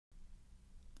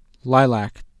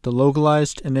LILAC, the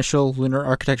Localized Initial Lunar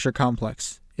Architecture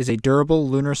Complex, is a durable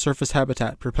lunar surface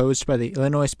habitat proposed by the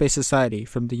Illinois Space Society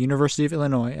from the University of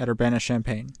Illinois at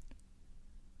Urbana-Champaign.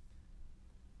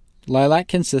 LILAC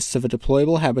consists of a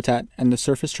deployable habitat and the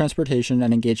Surface Transportation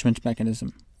and Engagement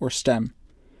Mechanism, or STEM.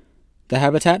 The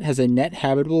habitat has a net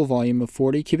habitable volume of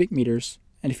 40 cubic meters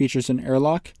and features an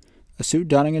airlock, a suit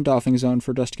donning and doffing zone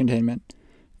for dust containment,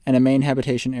 and a main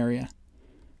habitation area.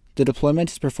 The deployment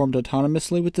is performed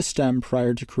autonomously with the STEM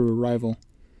prior to crew arrival.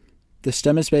 The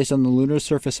STEM is based on the Lunar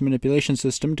Surface Manipulation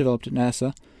System developed at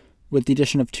NASA, with the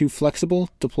addition of 2 flexible,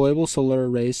 deployable solar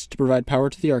arrays to provide power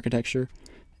to the architecture,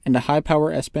 and a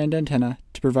high-power S-band antenna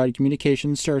to provide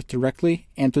communications to Earth directly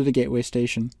and through the Gateway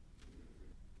Station.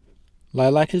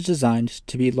 LILAC is designed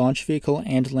to be launch vehicle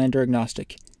and lander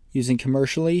agnostic, using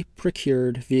commercially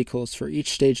procured vehicles for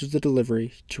each stage of the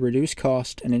delivery to reduce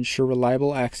cost and ensure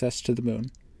reliable access to the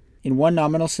Moon. In one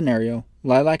nominal scenario,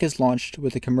 LILAC is launched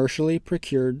with a commercially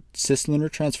procured cislunar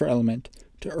transfer element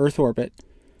to Earth orbit,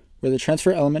 where the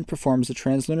transfer element performs a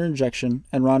translunar injection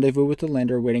and rendezvous with the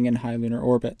lander waiting in high lunar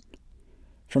orbit.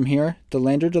 From here, the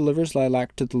lander delivers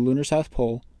LILAC to the lunar South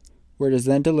Pole, where it is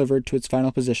then delivered to its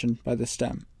final position by the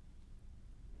STEM.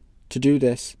 To do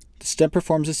this, the STEM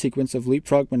performs a sequence of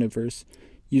leapfrog maneuvers,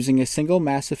 using a single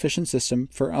mass-efficient system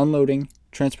for unloading,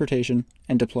 transportation,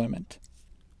 and deployment.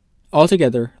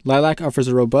 Altogether, LILAC offers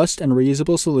a robust and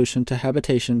reusable solution to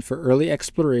habitation for early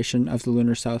exploration of the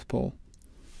lunar South Pole.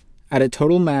 At a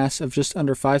total mass of just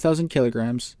under 5,000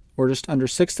 kilograms, or just under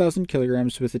 6,000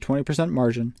 kilograms with a 20%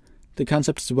 margin, the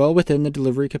concept is well within the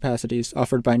delivery capacities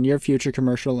offered by near-future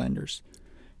commercial landers.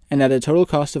 And at a total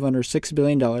cost of under $6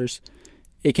 billion,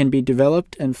 it can be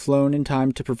developed and flown in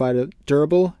time to provide a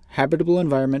durable, habitable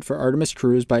environment for Artemis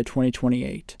crews by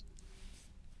 2028.